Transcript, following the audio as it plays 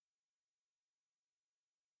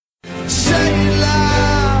Say it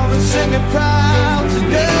loud and sing it proud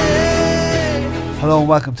today. Hello and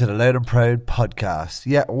welcome to the Loud and Proud podcast.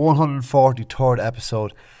 Yeah, 143rd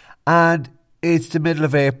episode, and it's the middle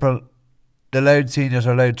of April. The Loud seniors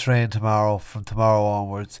are allowed to train tomorrow, from tomorrow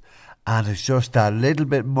onwards, and it's just that little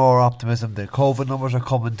bit more optimism. The COVID numbers are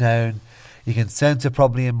coming down. You can sense it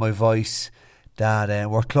probably in my voice that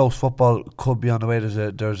we're close. Football could be on the way.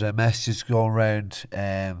 There's a message going around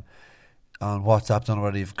on WhatsApp. Don't know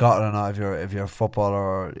whether you've got it or not. If you're a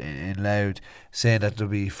footballer in Louth, saying that there'll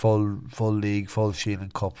be full league, full Shield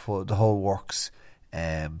and Cup, the whole works,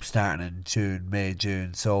 starting in May,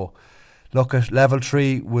 June. So look, at level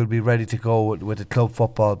 3 will be ready to go with the club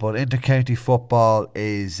football, but intercounty football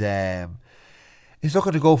is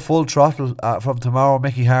looking to go full throttle from tomorrow.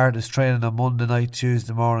 Mickey Hart is training on Monday night,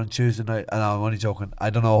 Tuesday morning, Tuesday night. And I'm only joking. I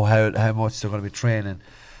don't know how much they're going to be training.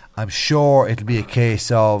 I'm sure it'll be a case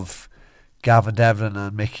of Gavin Devlin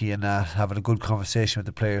and Mickey and that having a good conversation with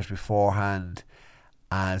the players beforehand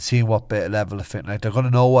and seeing what level of fitness. Like, they're going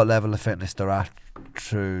to know what level of fitness they're at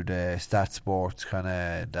through the stat sports kind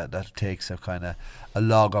of that takes a kind of a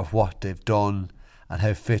log of what they've done and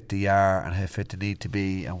how fit they are and how fit they need to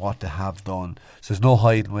be and what they have done. So there's no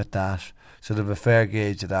hiding with that. So they have a fair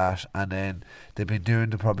gauge of that, and then they've been doing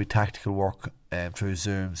the probably tactical work through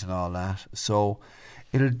Zooms and all that. So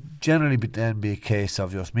it'll generally be a case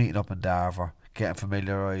of just meeting up in Darver, getting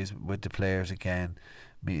familiarised with the players again,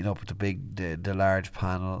 meeting up with the large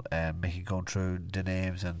panel, making going through the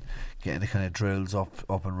names and getting the kind of drills up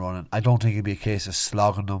and running. I don't think it'll be a case of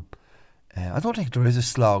slogging them. I don't think there is a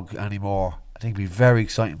slog anymore. I think it'd be very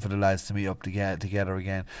exciting for the lads to meet up together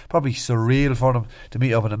again. Probably surreal for them to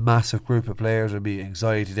meet up with a massive group of players. There'd be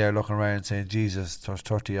anxiety there, looking around saying, Jesus, there's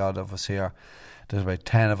 30 odd of us here. There's about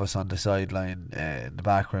 10 of us on the sideline, the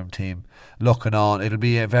backroom team looking on. It'll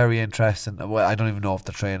be very interesting. Well, I don't even know if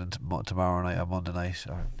they're training tomorrow night or Monday night,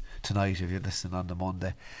 or tonight if you're listening on the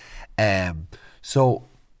Monday. So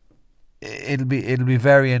it'll be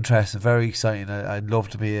very interesting, very exciting. I'd love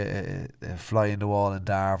to be a fly in the wall in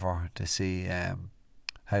Darver to see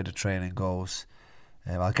how the training goes.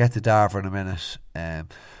 I'll get to Darver in a minute,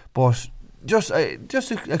 but just a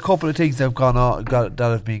couple of things that have that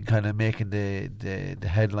have been kind of making the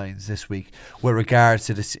headlines this week with regards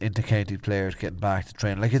to this intercounty players getting back to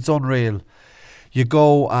training. Like, it's unreal. You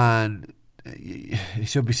go and it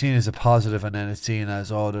should be seen as a positive, and then it's seen as,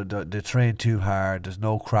 they train too hard, there's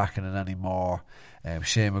no cracking it anymore.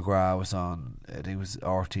 Shane McGrath was on, I think it was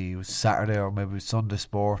RT, it was Saturday or maybe it was Sunday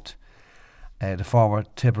Sport, the former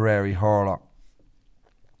Tipperary hurler,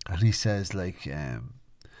 and he says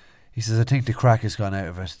I think the crack has gone out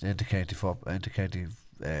of it. Intercounty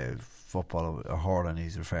football or hurling,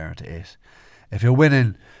 he's referring to it. If you're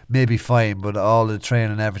winning, maybe fine, but all the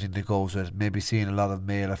training and everything that goes with it, maybe seeing a lot of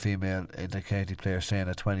male or female intercounty players training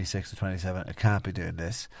at 26 or 27, I can't be doing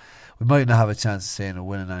this. We might not have a chance of saying or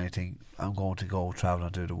winning anything. I'm going to go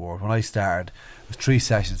travelling through the world. When I started, it was 3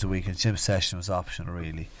 sessions a week, and gym session was optional,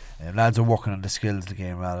 really. Lads are working on the skills of the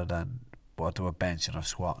game rather than what they were benching or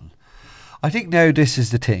squatting. I think now this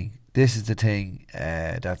is the thing. This is the thing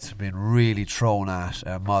that's been really thrown at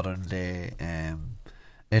our modern day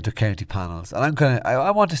inter-county panels, and I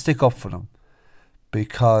want to stick up for them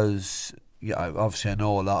because obviously I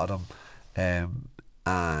know a lot of them,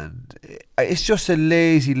 and it's just a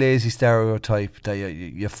lazy stereotype that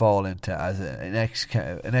you fall into as an ex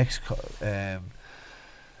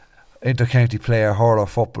inter-county player, hurler,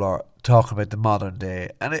 footballer, talking about the modern day,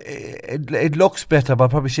 and it looks bitter, but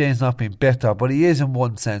probably Shane's not being bitter, but he is in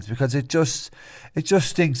one sense, because it just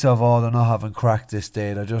stinks of, they're not having crack this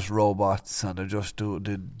day, they're just robots, and they're just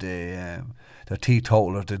they're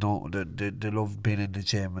teetotalers, they love being in the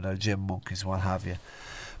gym, and they're gym monkeys, what have you.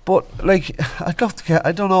 But like, I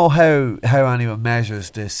don't know how anyone measures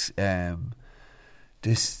this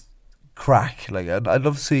this crack. Like, I'd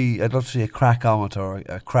love to see a crackometer or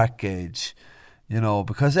a crack gauge.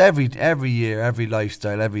 Because every year, every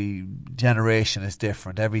lifestyle, every generation is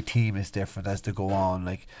different. Every team is different as they go on.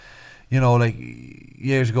 Like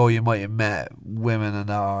years ago, you might have met women and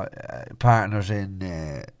our partners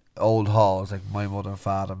in old halls, like my mother and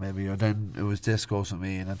father, maybe. Or then it was discos with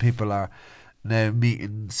me, and then people are now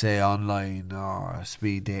meeting, say, online or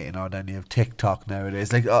speed dating, or then you have TikTok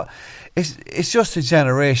nowadays. Like, it's just a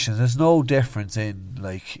generation. There's no difference in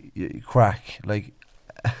like crack. Like.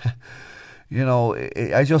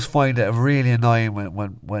 I just find it really annoying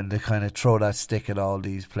when they kind of throw that stick at all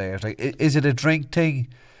these players. Like, is it a drink thing?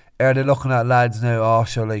 Are they looking at lads now,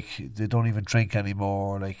 like, they don't even drink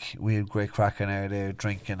anymore, like, we have great crack in there, they're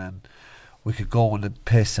drinking, and we could go on the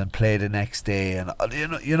piss and play the next day, and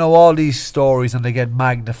you know all these stories, and they get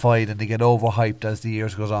magnified and they get overhyped as the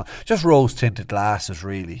years goes on. Just rose tinted glasses,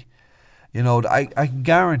 really. You know, I can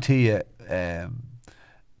guarantee you,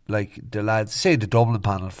 like the lads, say the Dublin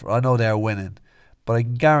panel, I know they're winning, but I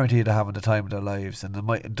can guarantee they're having the time of their lives, and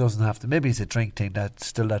it doesn't have to. Maybe it's a drink thing, that's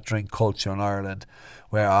still that drink culture in Ireland,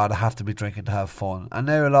 where they have to be drinking to have fun. And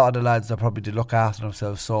now a lot of the lads, they probably do look after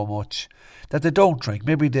themselves so much that they don't drink.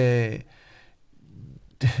 Maybe they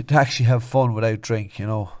actually have fun without drink, you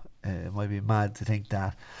know. It might be mad to think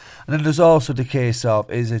that. And then there's also the case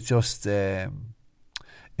of, is it a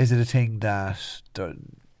thing that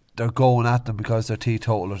they're going at them because they're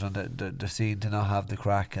teetotalers and they're seen to not have the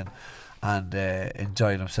crack and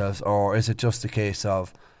enjoy themselves, or is it just a case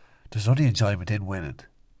of there's only enjoyment in winning?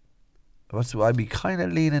 I'd be kind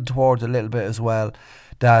of leaning towards a little bit as well,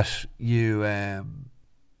 that you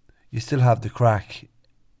still have the crack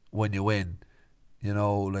when you win. You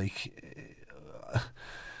know, like,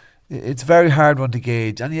 it's a very hard one to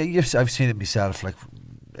gauge, and I've seen it myself, like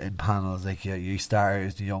in panels, like you start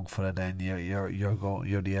as the young fella, then you're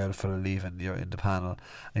the old fella leaving, you're in the panel,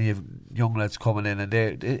 and you have young lads coming in, and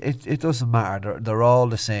it doesn't matter. They're all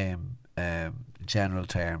the same. General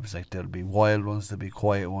terms, like there'll be wild ones, there'll be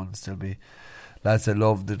quiet ones, there'll be lads that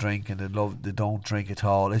love the drink and they don't drink at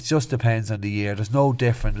all. It just depends on the year. There's no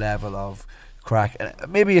different level of crack.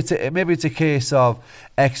 Maybe it's a case of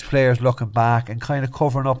ex-players looking back and kind of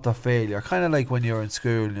covering up their failure, kind of like when you're in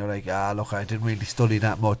school and you're like, look, I didn't really study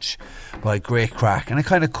that much, but I had great crack, and it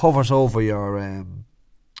kind of covers over your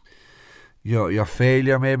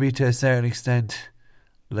failure, maybe, to a certain extent.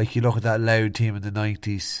 Like you look at that Louth team in the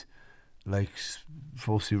 90s, like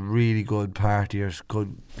supposed to be really good partiers,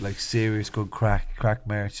 good, like serious good crack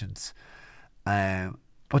merchants,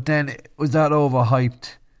 but then was that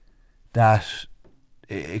overhyped that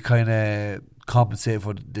it kind of compensated for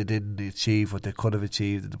what they didn't achieve, what they could have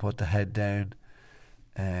achieved, and they put the head down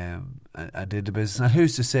and did the business. And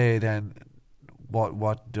who's to say then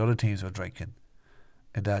what the other teams were drinking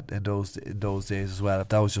in those days as well, if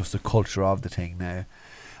that was just the culture of the thing now.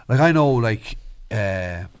 Like, I know, like,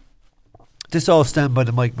 this all stemmed by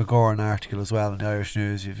the Mike McGoran article as well in the Irish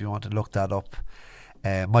News, if you want to look that up.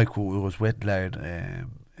 Mike was with Louth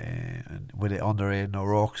with it under Aidan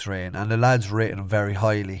O'Rourke's reign, and the lads rated him very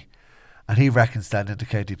highly, and he reckons that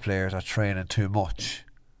indicated players are training too much.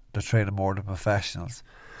 They're training more than professionals,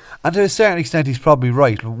 and to a certain extent he's probably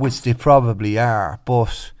right, which they probably are,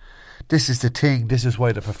 but this is the thing, this is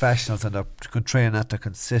why the professionals, and they're training at a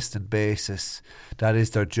consistent basis, that is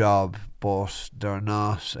their job, but they're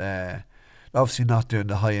not obviously not doing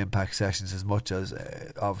the high impact sessions as much as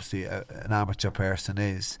obviously an amateur person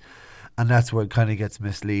is. And that's where it kind of gets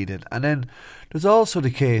misleading. And then there's also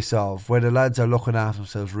the case of where the lads are looking after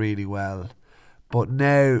themselves really well, but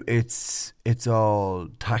now it's all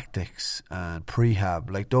tactics and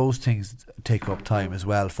prehab. Like, those things take up time as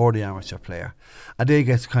well for the amateur player, and they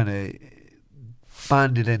get kind of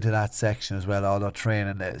banded into that section as well. All their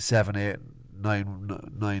training 7, 8,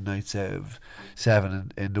 9 nights out of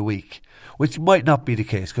 7 in the week, which might not be the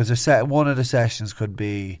case, because one of the sessions could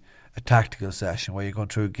be a tactical session where you're going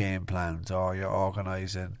through game plans, or you're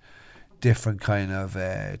organising different kind of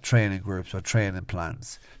training groups or training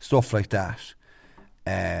plans, stuff like that.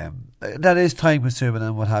 That is time consuming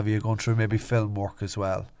and what have you. You're going through maybe film work as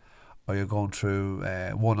well, or you're going through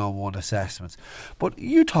one-on-one assessments. But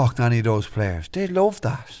you talk to any of those players, they love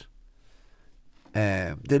that.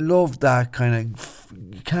 They love that kind of.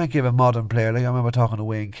 You can't give a modern player, like I remember talking to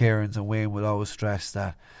Wayne Cairns, and Wayne would always stress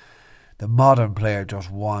that the modern player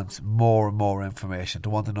just wants more and more information, to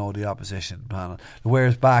want to know the opposition panel.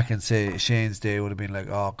 Whereas back in, say, Shane's day would have been like,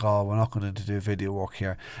 oh God, we're not going to do video work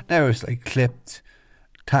here. Now it's like clipped,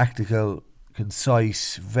 tactical,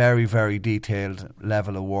 concise, very, very detailed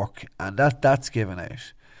level of work, and that's given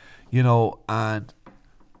out, you know. And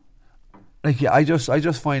like, yeah, I just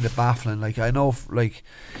find it baffling. Like, I know, like,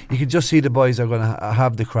 you can just see the boys are going to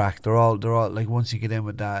have the crack. They're all like, once you get in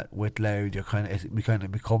with that, with Louth, it kind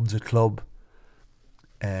of becomes a club,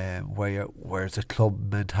 where it's a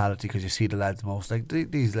club mentality, because you see the lads most, like,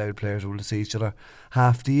 these Louth players will see each other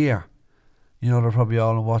half the year. You know, they're probably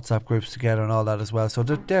all in WhatsApp groups together and all that as well. So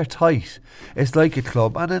they're tight. It's like a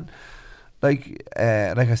club, and then like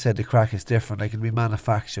I said, the crack is different. Like, it'll be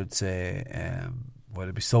manufactured, say. Where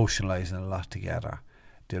they'll be socialising a lot together.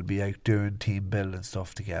 They'll be out doing team building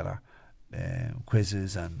stuff together.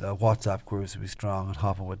 Quizzes and WhatsApp groups will be strong and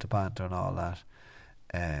hopping with the banter and all that.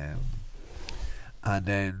 And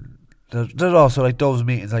then there's also, like, those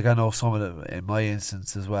meetings, like, I know some of the, in my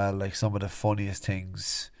instance as well, like, some of the funniest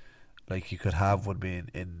things, like you could have would be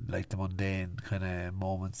in like the mundane kind of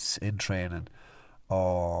moments in training,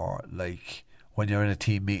 or like when you're in a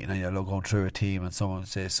team meeting and you're going through a team and someone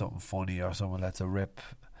says something funny or someone lets a rip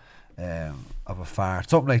of a fart,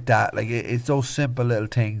 something like that. Like it's those simple little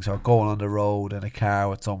things, or going on the road in a car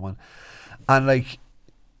with someone, and like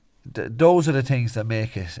those are the things that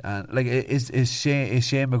make it. And like is Shane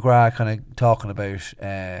McGrath kind of talking about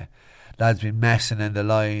lads been messing in the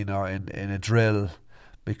line or in a drill,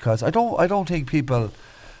 because I don't think people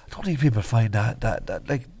find that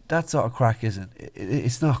like that sort of crack isn't.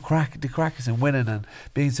 It's not crack. The crack is in winning and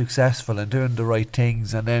being successful and doing the right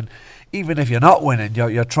things. And then even if you're not winning,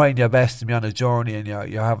 you're trying your best to be on a journey, and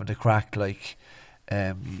you're having the crack like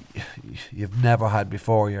you've never had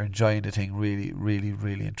before. You're enjoying the thing really, really,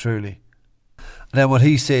 really and truly. And then what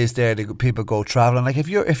he says there, the people go travelling. Like if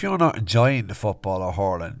you're not enjoying the football or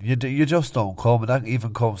hurling, you just don't come. And that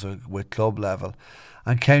even comes with club level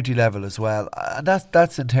and county level as well. And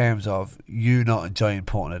that's in terms of you not enjoying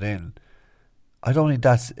putting it in. I don't think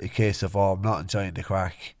that's a case of I'm not enjoying the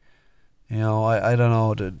crack. You know, I don't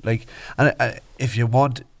know. Like, and if you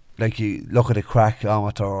want, like, you look at a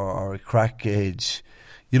crackometer or a crack gauge,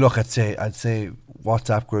 you look at I'd say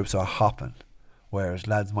WhatsApp groups are hopping, whereas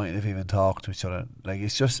lads mightn't have even talked to each other. Like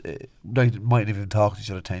it's just like mightn't have even talked to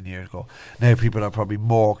each other 10 years ago. Now people are probably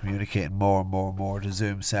more communicating more and more and more, the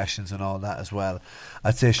Zoom sessions and all that as well.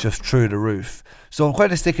 I'd say it's just through the roof. So I'm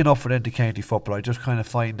kind of sticking up for inter-county football. I just kind of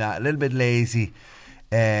find that a little bit lazy.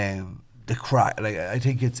 The crack, like I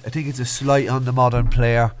think it's a slight on the modern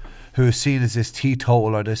player who is seen as this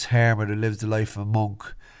teetotaler, this hermit who lives the life of a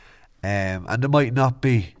monk. And there might not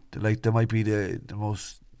be, like there might be the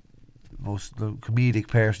most comedic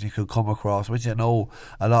person you could come across, which I know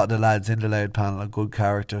a lot of the lads in the Louth panel are good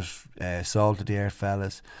characters, salt of the earth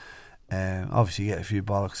fellas. Obviously you get a few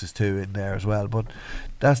bollockses too in there as well, but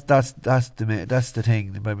that's the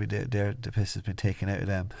thing. Maybe the piss has been taken out of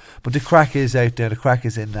them, but the crack is out there. The crack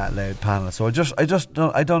is in that Louth panel. So I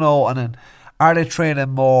don't know. And then are they training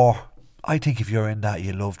more? I think if you're in that,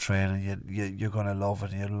 you love training. You're gonna love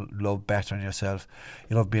it. And you love bettering yourself.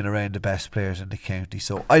 You love being around the best players in the county.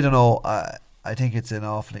 So I don't know. I think it's an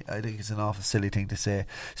awful silly thing to say,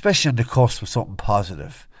 especially on the cusp of something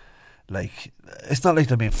positive. Like, it's not like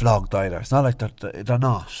they're being flogged either. It's not like they're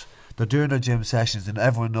not. They're doing their gym sessions, and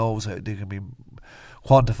everyone knows how they can be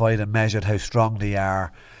quantified and measured, how strong they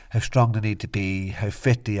are, how strong they need to be, how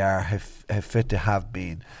fit they are, how fit they have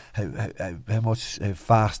been, how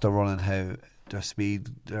fast they're running, how their speed,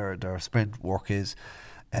 their sprint work is,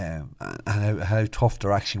 and how tough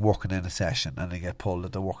they're actually working in a session, and they get pulled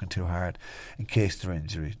that they're working too hard in case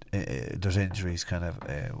there's injuries kind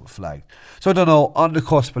of flagged. So I don't know, on the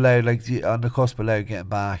cusp of Louth, getting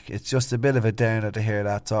back, it's just a bit of a downer to hear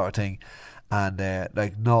that sort of thing. And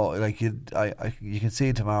you can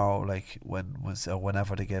see tomorrow, like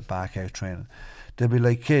whenever they get back out training, they'll be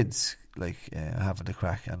like kids, like having the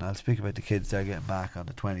crack. And I'll speak about the kids they're getting back on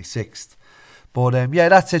the 26th. But yeah,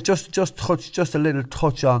 that's it. Just a little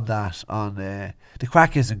touch on that. On the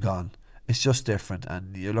crack isn't gone. It's just different,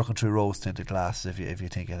 and you're looking through rose-tinted glasses if you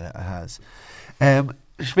think it has.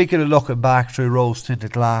 Speaking of looking back through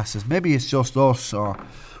rose-tinted glasses, maybe it's just us, or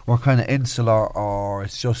we're kind of insular, or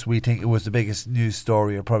it's just we think it was the biggest news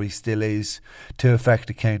story, or probably still is, to affect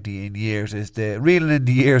the county in years. Is the reeling in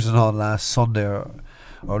the years and all last Sunday,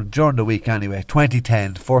 or during the week anyway.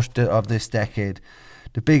 2010, first of this decade,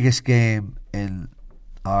 the biggest game in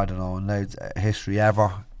Louth's history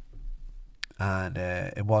ever, and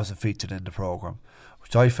it wasn't featured in the programme,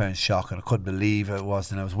 which I found shocking. I couldn't believe it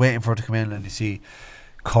wasn't. I was waiting for it to come in, and you see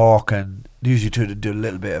Cork, and usually to do a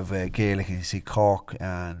little bit of Gaelic, and you see Cork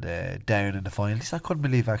and Down in the finals. I couldn't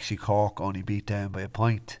believe actually Cork only beat Down by a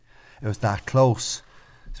point. It was that close,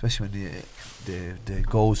 especially when the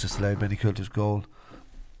goals just allowed Benny Coulter's goal.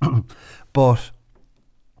 But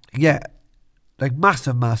yeah, like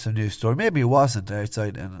massive news story. Maybe it wasn't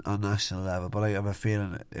outside on national level, but I have a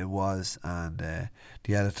feeling it was, and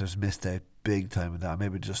the editors missed out big time with that.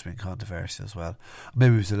 Maybe it just been controversial as well.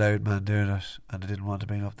 Maybe it was a Louth man doing it and they didn't want to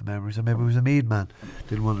bring up the memories, or maybe it was a Meath man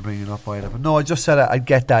didn't want to bring it up either. But no, I just said I'd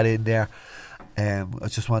get that in there. I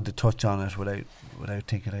just wanted to touch on it without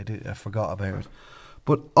thinking I forgot about it.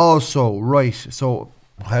 But also, right, so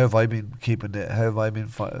how have I been filling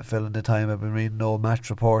the time? I've been reading old match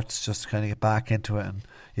reports just to kind of get back into it, and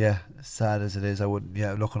yeah, sad as it is,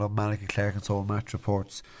 looking up Malachy Clarkin's old match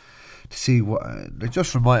reports to see what,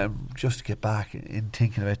 just to get back in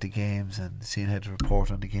thinking about the games and seeing how to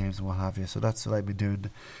report on the games and what have you. So that's what I've been doing.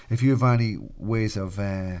 If you have any ways of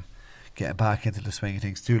getting back into the swing of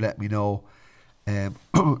things, do let me know.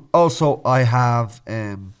 Also, I have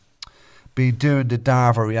been doing the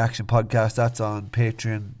Darver reaction podcast. That's on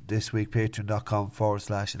Patreon this week,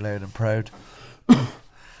 patreon.com/loud and proud.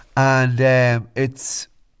 And it's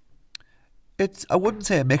I wouldn't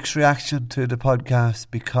say a mixed reaction to the podcast,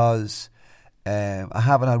 because I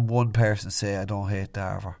haven't had one person say I don't hate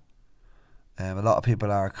Darver. A lot of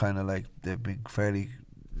people are kind of like, they've been fairly,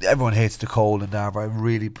 everyone hates the cold in Darver. I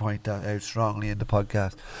really point that out strongly in the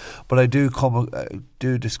podcast. But I do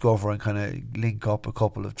discover and kind of link up a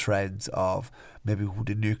couple of threads of maybe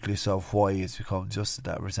the nucleus of why it's become just at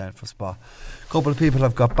that resentful spot. A couple of people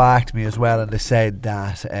have got back to me as well, and they said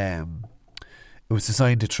that it was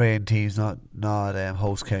designed to train teams, not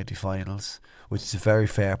host county finals, which is a very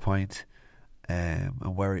fair point, and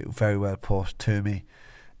very, very well put to me.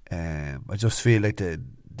 I just feel like the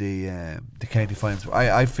county finals,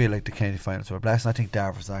 I feel like the county finals were a blessing. I think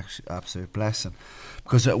Darver's actually an absolute blessing,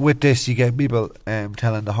 because with this you get people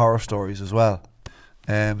telling the horror stories as well.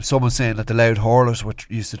 Someone saying that the Louth hurlers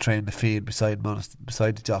used to train the field beside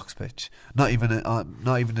the jocks pitch, not even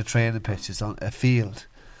the training pitch, is on a field,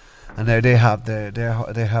 and now they have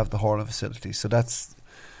the hurling facilities. So that's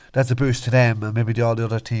a boost to them, and maybe all the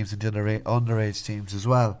other teams and the other underage teams as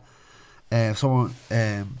well. Someone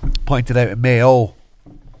pointed out in Mayo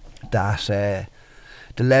that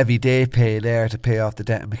the levy they pay there to pay off the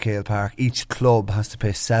debt in McHale Park, each club has to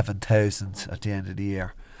pay 7,000 at the end of the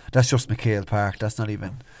year. That's just McHale Park. That's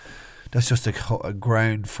just a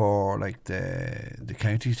ground for like the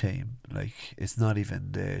county team. Like, it's not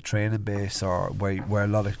even the training base or where a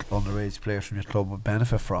lot of underage players from your club would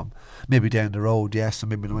benefit from. Maybe down the road, yes, and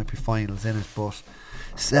maybe there might be finals in it, but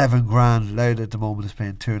 $7,000. Louth at the moment is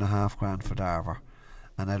paying $2,500 for Darver,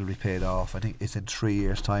 and that'll be paid off. I think it's in 3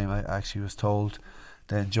 years' time. I actually was told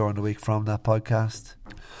then during the week from that podcast.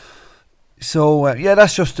 So yeah,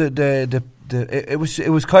 that's just it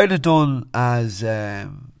was kind of done as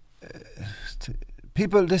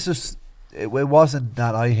people. It wasn't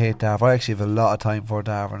that I hate Darver. I actually have a lot of time for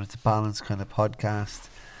Darver, and it's a balanced kind of podcast.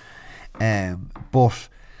 But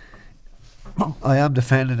I am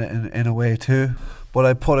defending it in a way too. But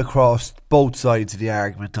I put across both sides of the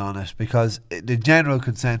argument on it, because the general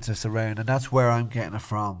consensus around, and that's where I'm getting it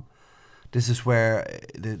from. This is where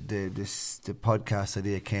the podcast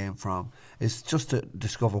idea came from. It's just to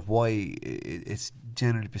discover why it's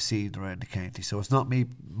generally perceived around the county. So it's not my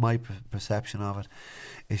perception of it.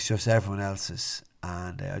 It's just everyone else's.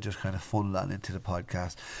 And I just kind of funnel that into the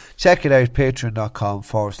podcast. Check it out,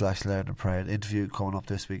 patreon.com/loud and proud. Interview coming up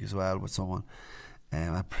this week as well with someone.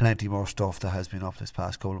 And plenty more stuff that has been up this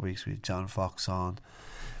past couple of weeks. We had John Fox on.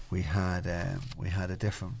 We had a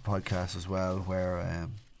different podcast as well where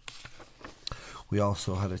we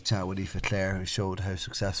also had a chat with Aoife Clare, who showed how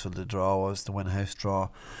successful the draw was, the Winhouse draw,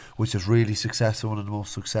 which is really successful, one of the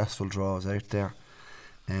most successful draws out there.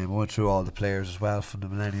 We went through all the players as well from the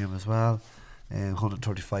Millennium as well,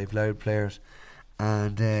 135 Louth players,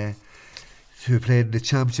 and who played in the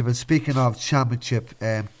championship. And speaking of championship,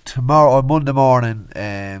 tomorrow or Monday morning,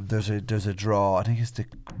 there's a draw. I think it's the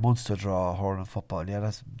Munster draw, hurling football.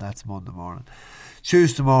 Yeah, that's Monday morning.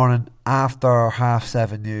 Tuesday morning after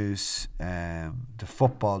 7:30 news, the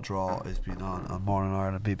football draw has been on Morning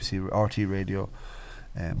Ireland, BBC RT Radio,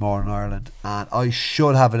 Morning Ireland, and I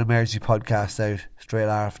should have an emergency podcast out straight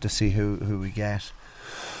after to see who we get.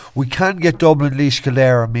 We can get Dublin, Laois,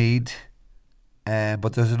 Kildare or Meath,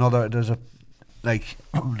 but those are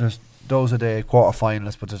the quarter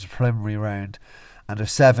finalists, but there's a preliminary round, and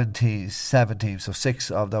there's 7 teams, so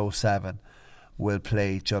 6 of those 7 will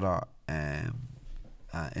play each other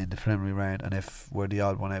in the preliminary round, and if we're the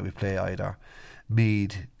odd one out, we play either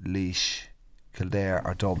Meath, Laois, Kildare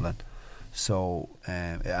or Dublin. So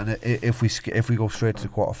and if we go straight to the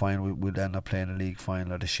quarter final, we'll end up playing a league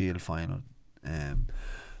final or the Shield final.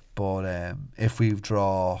 But if we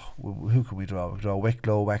draw, who can we draw? We draw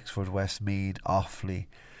Wicklow, Wexford, Westmeath, Offaly,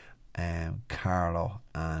 Carlow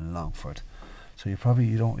and Longford. So you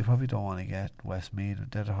probably don't want to get Westmeath.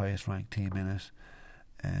 They're the highest ranked team in it.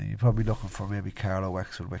 You're probably looking for maybe Carlow,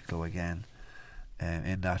 Wexford, Wicklow again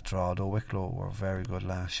in that draw. Though Wicklow were very good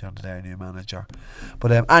last year under their new manager.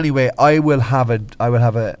 But anyway,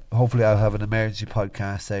 hopefully I'll have an emergency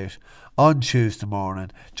podcast out on Tuesday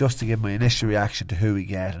morning just to give my initial reaction to who we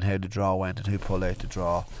get and how the draw went and who pulled out the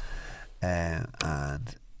draw,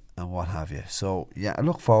 and what have you. So yeah, I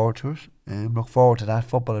look forward to it. Look forward to that.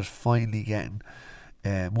 Football is finally getting.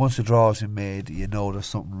 Once the draw has been made, you know there's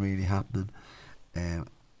something really happening. I'm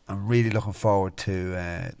really looking forward to.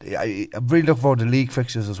 I'm really looking forward to league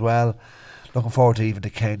fixtures as well. looking forward to even the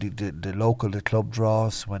county, the club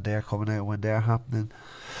draws when they're coming out, when they're happening.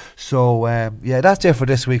 So that's it for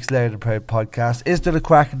this week's Loud and Proud podcast. Is there a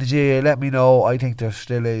crack in the GAA? Let me know. I think there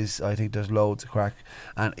still is. I think there's loads of crack,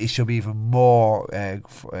 and it should be even more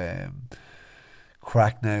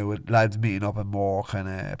crack now with lads meeting up and more kind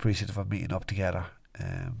of appreciative of meeting up together.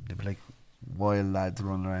 They'll be like wild lads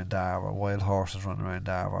running around Darver, wild horses running around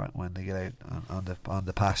Darver when they get out on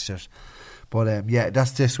the pastures. But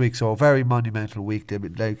that's this week. So a very monumental week. The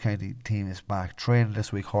Louth County team is back training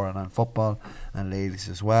this week, hurling and football, and ladies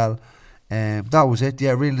as well. That was it.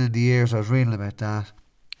 Yeah, reeling in the ears. I was reeling about that.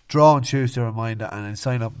 Draw on Tuesday, reminder, and then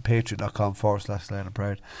sign up on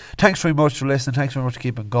patreon.com/loudandproud. Thanks very much for listening. Thanks very much for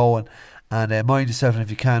keeping going. And mind yourself, and if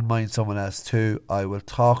you can, mind someone else too. I will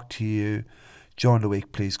talk to you during the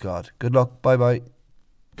week, please God. Good luck. Bye bye.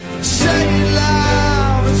 Say it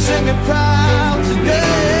loud and sing it proud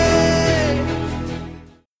today.